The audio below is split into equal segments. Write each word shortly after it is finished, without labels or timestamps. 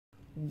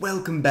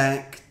Welcome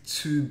back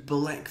to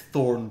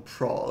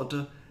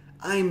Blackthornprod.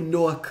 I'm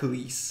Noah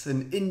Calise,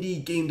 an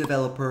indie game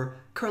developer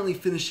currently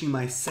finishing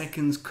my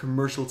second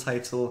commercial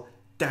title,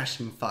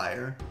 Dashing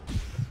Fire.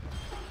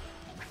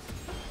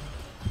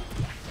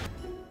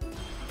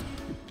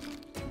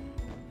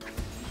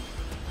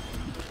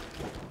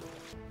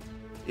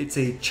 It's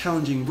a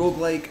challenging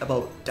roguelike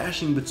about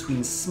dashing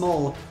between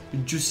small,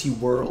 juicy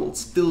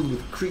worlds filled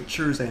with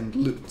creatures and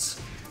loot.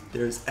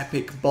 There's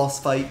epic boss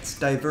fights,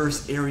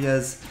 diverse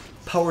areas,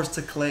 powers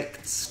to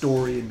collect,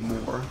 story, and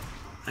more.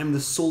 I'm the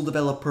sole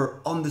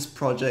developer on this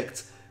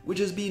project, which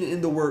has been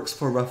in the works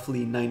for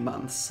roughly 9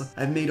 months.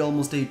 I've made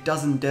almost a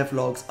dozen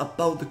devlogs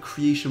about the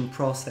creation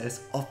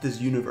process of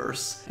this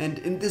universe, and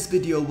in this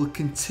video we'll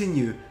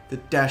continue the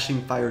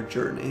Dashing Fire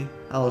journey.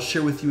 I'll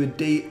share with you a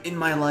day in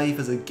my life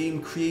as a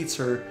game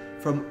creator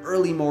from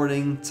early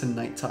morning to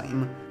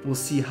nighttime. We'll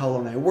see how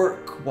long I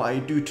work, what I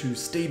do to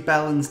stay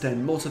balanced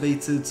and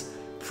motivated,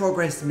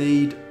 progress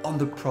made on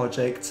the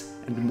project,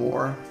 and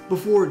more.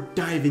 Before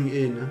diving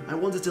in, I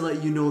wanted to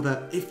let you know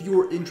that if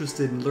you're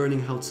interested in learning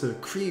how to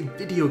create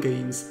video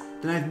games,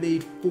 then I've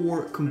made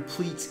 4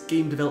 complete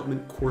game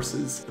development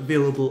courses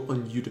available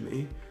on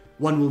Udemy.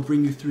 One will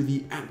bring you through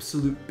the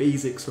absolute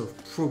basics of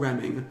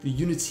programming, the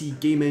Unity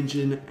game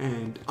engine,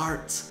 and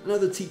art.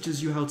 Another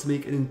teaches you how to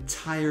make an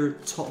entire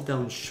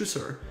top-down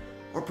shooter.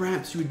 Or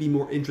perhaps you would be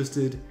more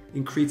interested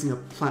in creating a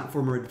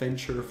platformer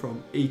adventure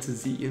from A to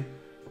Z.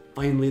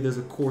 Finally, there's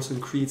a course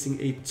on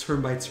creating a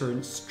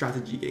turn-by-turn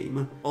strategy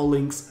game. All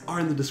links are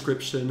in the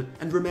description,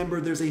 and remember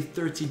there's a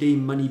 30-day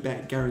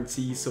money-back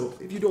guarantee, so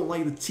if you don't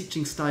like the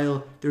teaching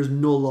style, there's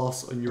no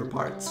loss on your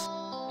part.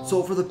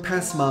 So for the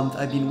past month,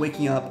 I've been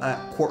waking up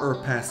at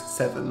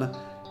 7:15.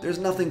 There's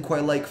nothing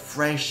quite like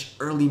fresh,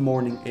 early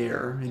morning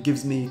air. It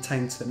gives me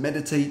time to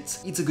meditate,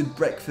 eat a good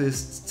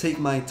breakfast, take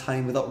my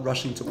time without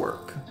rushing to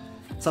work.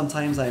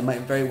 Sometimes I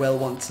might very well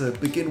want to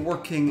begin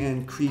working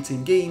and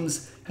creating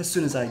games as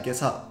soon as I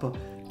get up,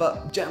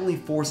 but gently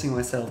forcing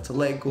myself to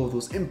let go of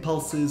those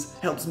impulses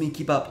helps me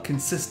keep up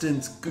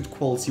consistent, good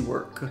quality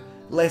work.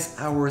 Less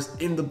hours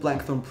in the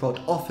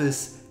Blackthornprod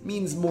office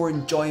means more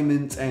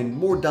enjoyment and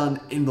more done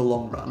in the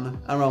long run.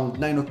 Around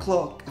 9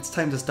 o'clock, it's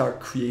time to start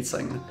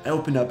creating. I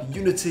open up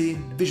Unity,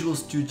 Visual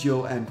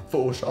Studio, and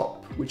Photoshop,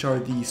 which are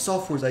the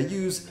softwares I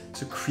use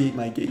to create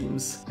my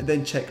games, and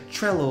then check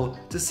Trello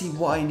to see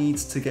what I need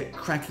to get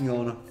cracking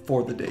on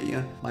for the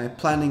day. My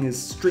planning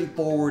is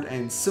straightforward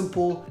and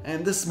simple,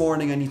 and this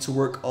morning I need to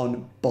work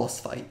on boss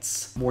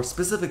fights. More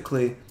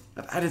specifically,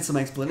 I've added some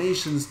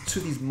explanations to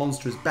these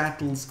monstrous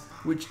battles,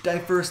 which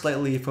differ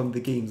slightly from the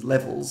game's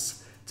levels.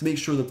 To make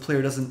sure the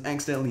player doesn't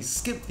accidentally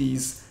skip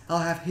these, I'll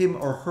have him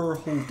or her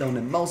hold down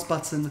a mouse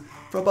button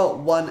for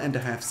about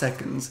 1.5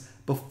 seconds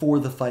before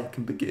the fight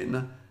can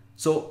begin.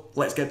 So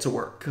let's get to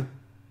work.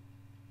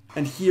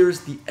 And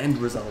here's the end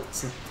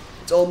result.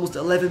 It's almost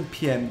 11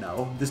 PM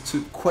now. This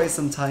took quite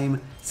some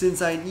time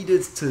since I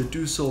needed to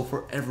do so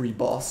for every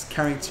boss,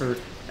 character,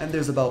 and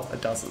there's about a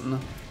dozen.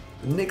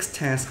 The next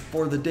task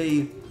for the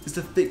day is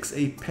to fix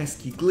a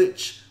pesky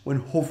glitch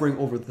when hovering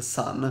over the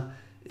sun.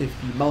 If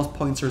the mouse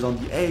pointer is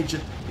on the edge,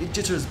 it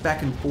jitters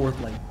back and forth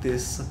like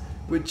this,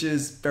 which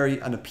is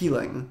very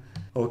unappealing.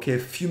 Okay, a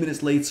few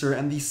minutes later,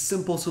 and the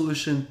simple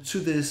solution to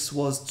this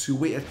was to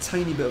wait a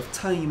tiny bit of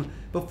time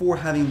before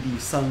having the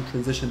sun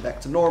transition back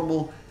to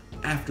normal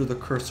after the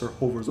cursor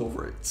hovers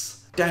over it.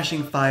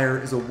 Dashing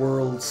Fire is a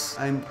world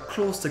I'm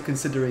close to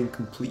considering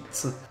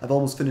complete. I've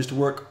almost finished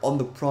work on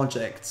the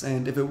project,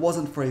 and if it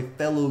wasn't for a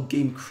fellow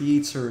game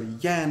creator,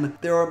 Jan,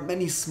 there are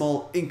many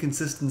small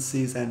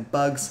inconsistencies and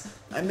bugs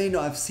I may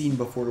not have seen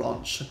before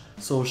launch.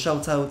 So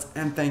shout out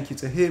and thank you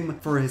to him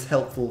for his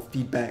helpful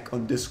feedback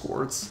on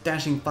Discord.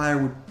 Dashing Fire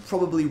would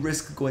probably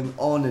risk going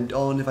on and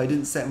on if I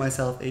didn't set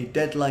myself a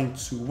deadline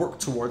to work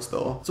towards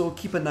though, so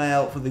keep an eye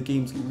out for the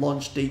game's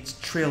launch date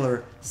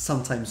trailer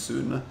sometime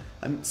soon.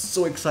 I'm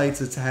so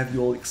excited to have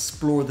you all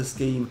explore this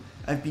game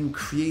I've been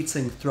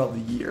creating throughout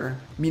the year.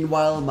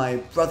 Meanwhile, my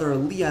brother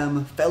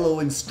Liam,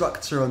 fellow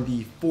instructor on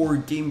the 4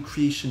 game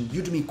creation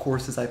Udemy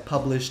courses I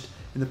published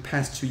in the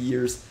past 2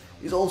 years,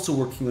 is also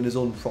working on his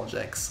own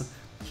projects.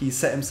 He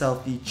set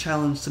himself the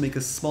challenge to make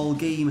a small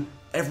game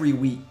every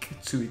week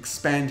to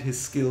expand his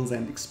skills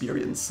and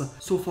experience.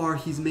 So far,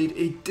 he's made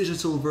a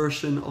digital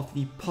version of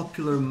the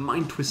popular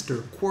Mind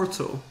Twister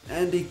Quarto,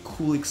 and a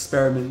cool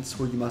experiment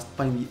where you must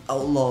find the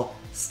outlaw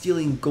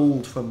stealing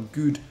gold from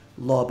good,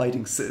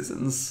 law-abiding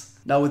citizens.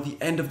 Now with the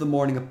end of the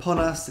morning upon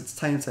us, it's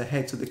time to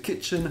head to the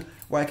kitchen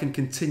where I can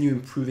continue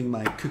improving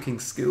my cooking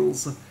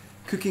skills.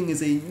 Cooking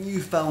is a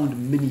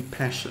newfound mini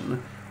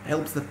passion. It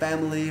helps the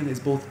family,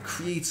 is both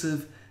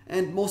creative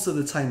and most of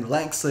the time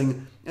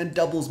relaxing, and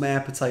doubles my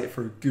appetite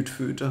for good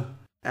food.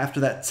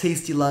 After that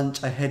tasty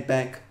lunch, I head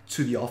back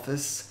to the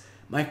office.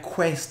 My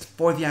quest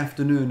for the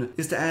afternoon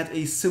is to add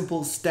a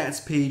simple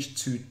stats page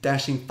to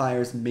Dashing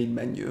Fire's main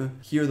menu.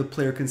 Here the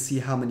player can see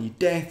how many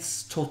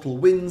deaths, total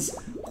wins,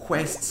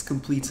 quests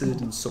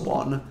completed, and so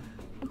on.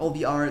 All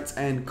the art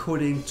and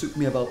coding took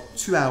me about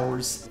 2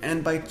 hours,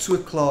 and by 2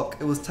 o'clock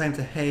it was time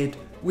to head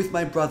with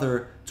my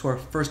brother to our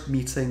first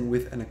meeting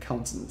with an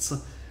accountant.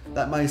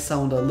 That might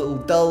sound a little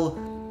dull,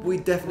 but we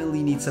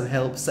definitely need some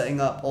help setting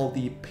up all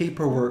the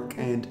paperwork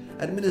and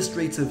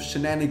administrative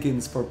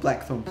shenanigans for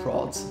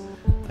Blackthornprod.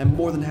 I'm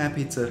more than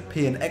happy to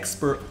pay an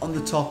expert on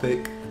the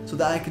topic so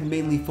that I can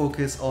mainly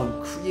focus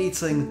on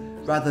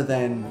creating rather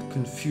than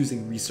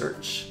confusing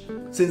research.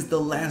 Since the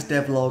last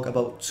devlog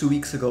about 2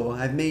 weeks ago,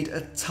 I've made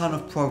a ton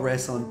of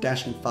progress on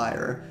Dashing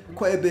Fire,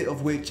 quite a bit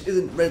of which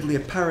isn't readily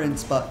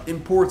apparent but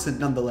important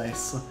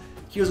nonetheless.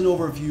 Here's an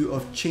overview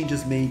of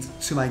changes made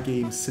to my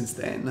game since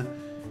then.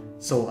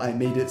 So I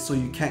made it so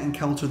you can't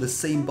encounter the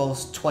same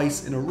boss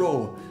twice in a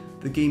row.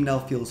 The game now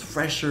feels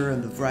fresher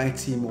and the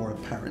variety more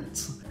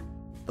apparent.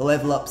 The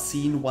level up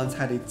scene once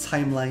had a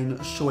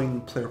timeline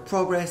showing player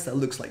progress that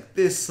looks like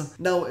this.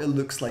 Now it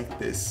looks like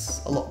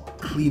this. A lot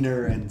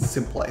cleaner and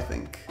simple, I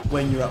think.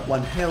 When you're at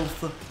 1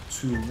 health,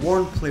 to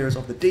warn players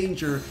of the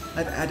danger,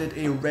 I've added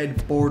a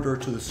red border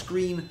to the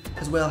screen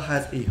as well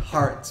as a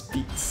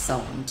heartbeat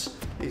sound.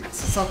 It's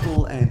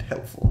subtle and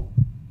helpful.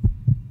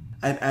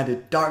 I've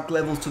added dark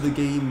levels to the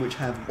game which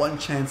have 1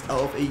 chance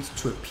out of 8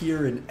 to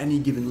appear in any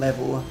given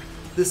level.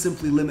 This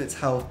simply limits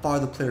how far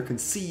the player can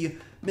see,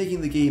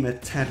 making the game a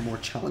tad more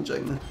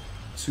challenging.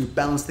 To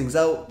balance things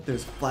out,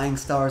 there's flying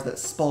stars that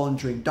spawn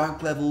during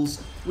dark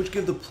levels, which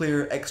give the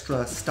player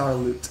extra star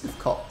loot if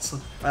caught.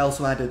 I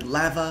also added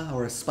lava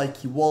or a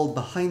spiky wall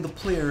behind the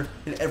player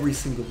in every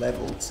single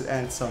level to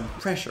add some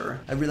pressure.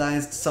 I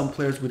realized some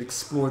players would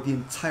explore the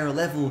entire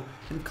level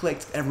and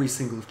collect every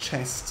single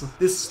chest.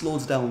 This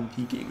slows down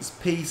the game's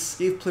pace,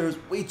 gave players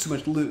way too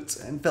much loot,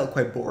 and felt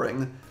quite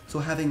boring. So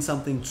having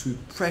something to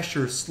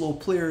pressure slow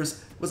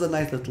players was a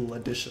nice little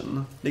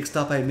addition. Next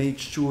up, I made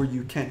sure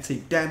you can't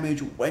take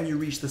damage when you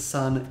reach the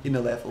sun in a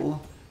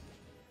level.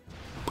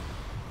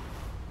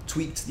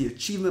 Tweaked the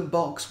achievement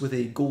box with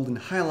a golden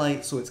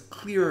highlight so it's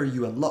clearer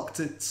you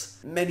unlocked it.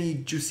 Many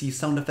juicy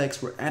sound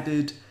effects were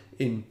added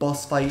in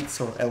boss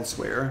fights or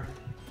elsewhere.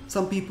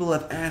 Some people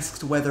have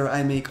asked whether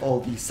I make all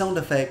the sound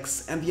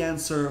effects, and the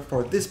answer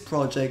for this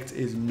project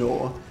is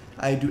no.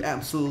 I do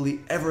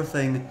absolutely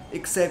everything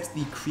except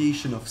the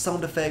creation of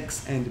sound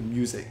effects and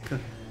music.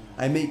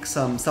 I make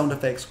some sound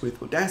effects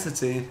with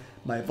Audacity,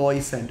 my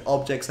voice and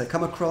objects I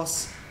come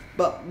across,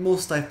 but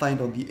most I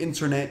find on the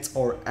internet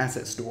or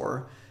asset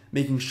store,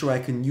 making sure I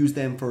can use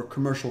them for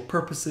commercial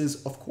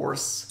purposes, of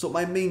course. So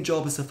my main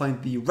job is to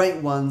find the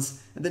right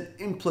ones and then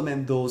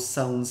implement those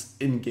sounds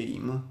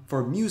in-game.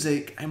 For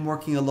music, I'm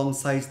working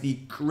alongside the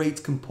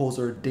great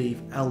composer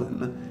Dave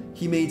Allen.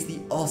 He made the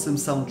awesome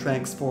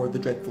soundtracks for The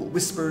Dreadful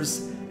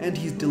Whispers, and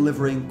he's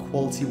delivering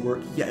quality work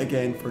yet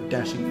again for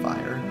Dashing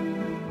Fire.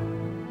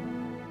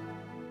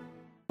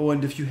 Oh,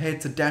 and if you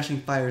head to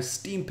Dashing Fire's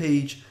Steam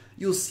page,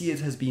 you'll see it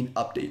has been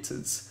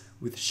updated,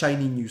 with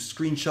shiny new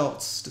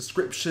screenshots,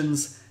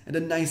 descriptions, and a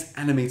nice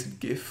animated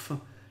GIF.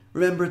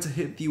 Remember to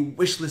hit the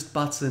wishlist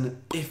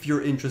button if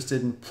you're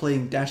interested in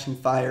playing Dashing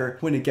Fire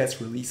when it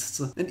gets released.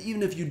 And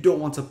even if you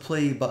don't want to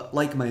play but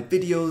like my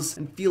videos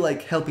and feel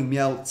like helping me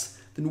out,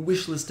 then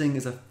wishlisting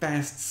is a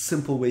fast,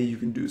 simple way you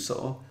can do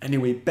so.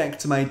 Anyway, back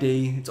to my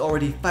day. It's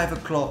already 5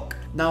 o'clock.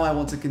 Now I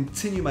want to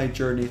continue my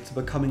journey to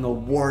becoming a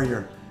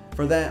warrior.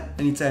 For that,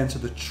 I need to enter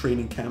the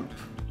training camp.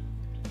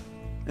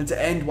 And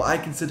to end what I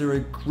consider a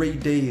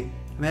great day,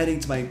 I'm heading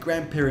to my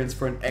grandparents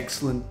for an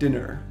excellent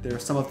dinner. They're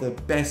some of the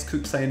best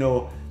cooks I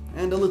know,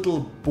 and a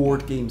little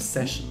board game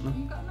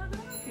session.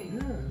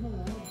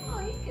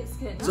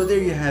 So there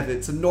you have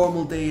it, a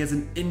normal day as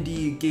an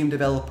indie game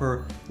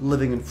developer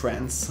living in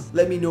France.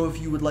 Let me know if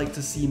you would like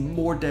to see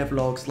more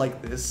devlogs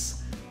like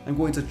this. I'm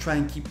going to try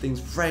and keep things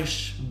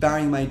fresh,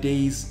 varying my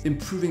days,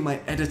 improving my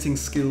editing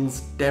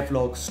skills,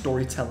 devlog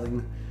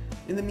storytelling.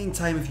 In the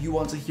meantime, if you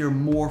want to hear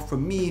more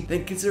from me,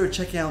 then consider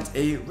checking out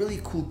a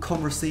really cool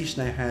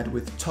conversation I had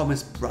with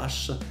Thomas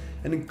Brush,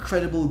 an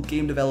incredible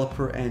game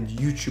developer and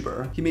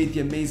YouTuber. He made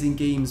the amazing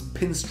games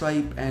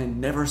Pinstripe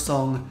and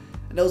Neversong,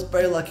 and I was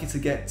very lucky to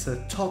get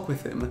to talk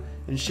with him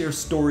and share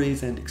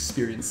stories and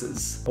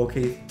experiences.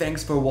 Okay,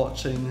 thanks for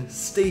watching,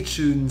 stay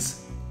tuned,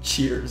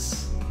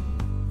 cheers!